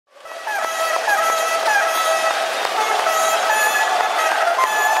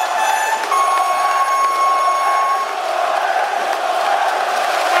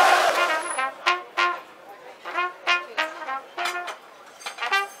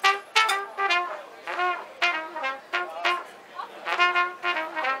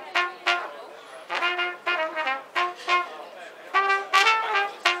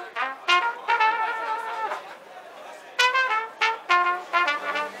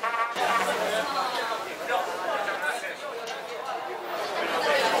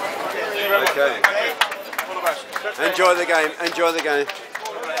Enjoy the game. Enjoy the game.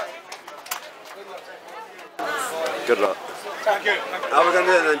 Good luck. Thank you. How are we going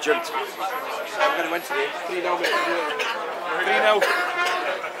to do it then, Jim? I'm going to win today. 3-0, mate. 3-0.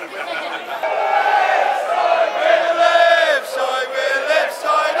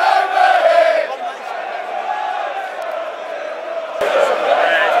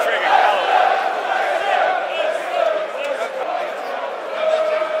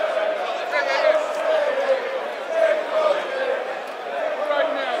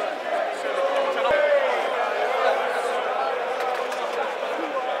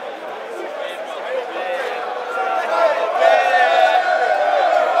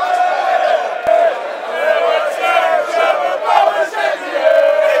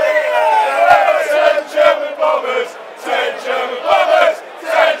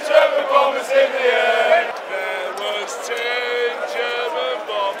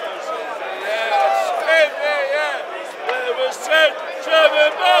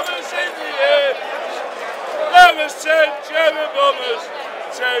 German bombers in the air. There was 10 German bombers.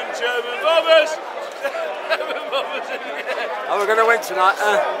 10 German bombers. German bombers in the air. Are we going to win tonight?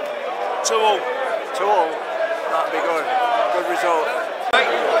 2-all. 2-all. That'd be good. Good result.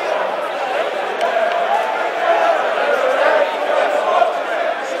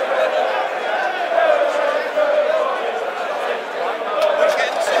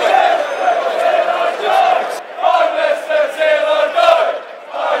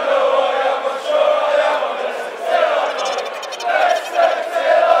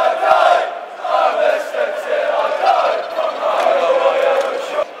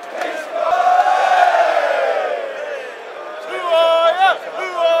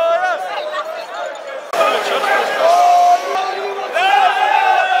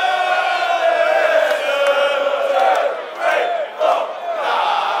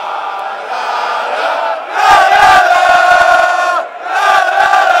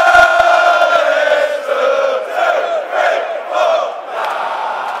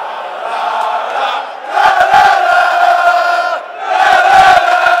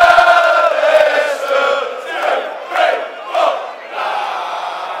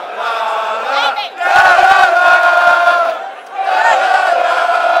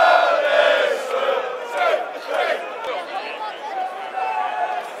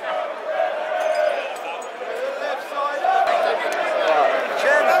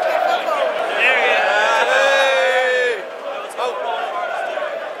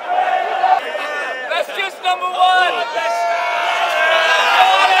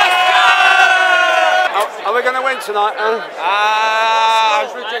 Are we going to win tonight? I'm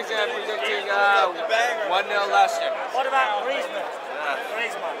predicting 1-0 Leicester. What about Griezmann?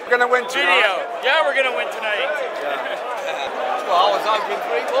 We're going to win tonight. Yeah, we're going to win tonight. Well, I've been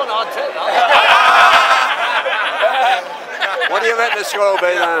 3-1, I'll take that. What do you think the score will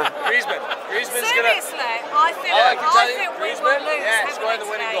be now? Griezmann's Seriously, I think we will lose. Yeah, scoring the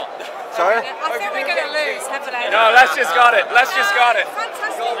winning goal. Sorry? I think we're going to lose heavily. No, let's just got it. Let's just got it.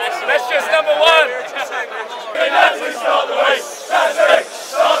 Fantastic. Let's just number one. Start the race.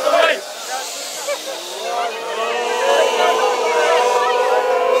 Start the race.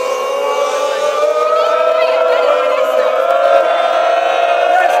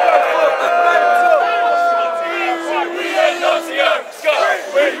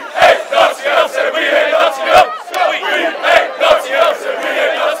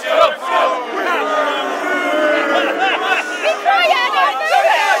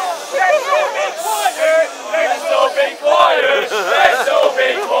 Be quiet!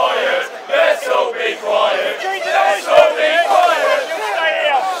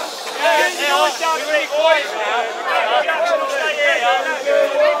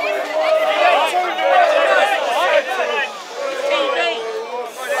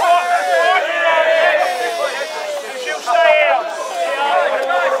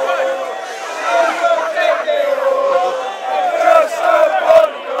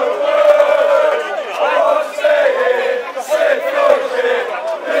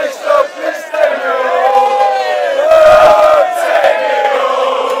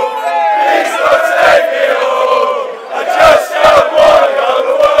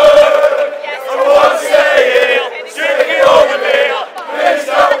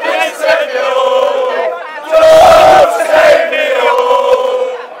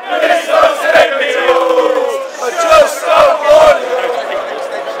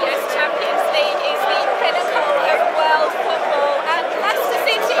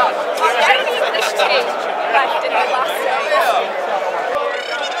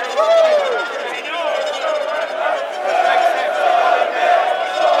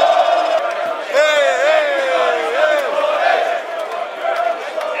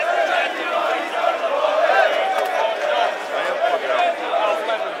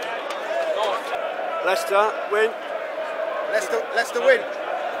 Leicester win. Leicester win.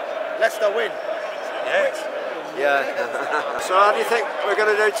 Leicester win. Yeah. So how do you think we're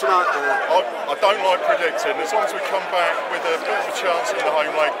going to do tonight? I don't like predicting. As long as we come back with a bit of a chance in the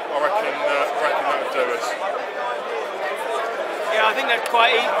home leg, I reckon that would do us. Yeah, I think they're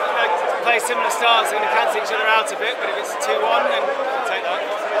quite play similar styles. They're going to cancel each other out a bit, but if it's 2-1, then I'll take that.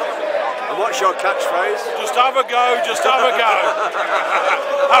 And what's your catchphrase? Just have a go, just have a go.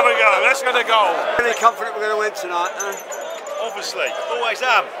 Have a go, let's get a goal. Really confident we're going to win tonight, huh? Obviously, always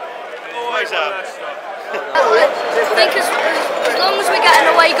am. Always am. I think as long as we get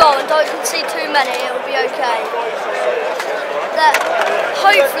an away goal and don't concede too many, it will be okay. That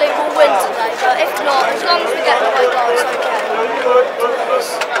hopefully we'll win today, but if not, as long as we get an away goal, it's okay.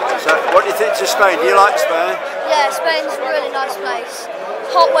 So, what do you think to Spain? Do you like Spain? Yeah, Spain's a really nice place.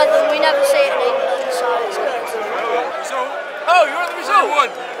 Hot weather, and we never see it in England, so it's good. Oh, you want the result?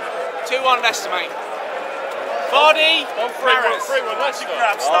 2-1 Leicester, mate. Vardy, Maris. 3-1, that's your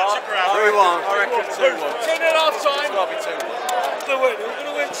grab, that's your grab. 3-1. I reckon 2-1. 2-0 half time. It's got to be 2-1. We're going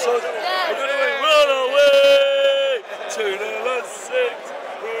to win, son. Yeah. We're going to win. We're on our way. 2-0 and 6.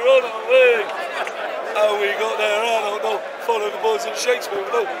 We're on our way. How we got there, I don't know. Follow the boys in Shakespeare,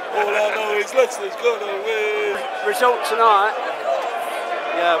 no. All I know is Leicester's going to win. Result tonight?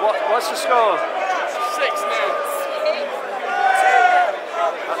 Yeah, what's the score? 6-0.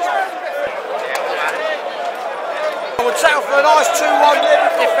 I would settle for a nice 2-1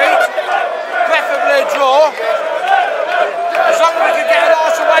 defeat, preferably a draw. As long as we could get a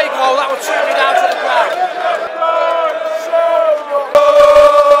nice away goal, that would suit me down to the ground.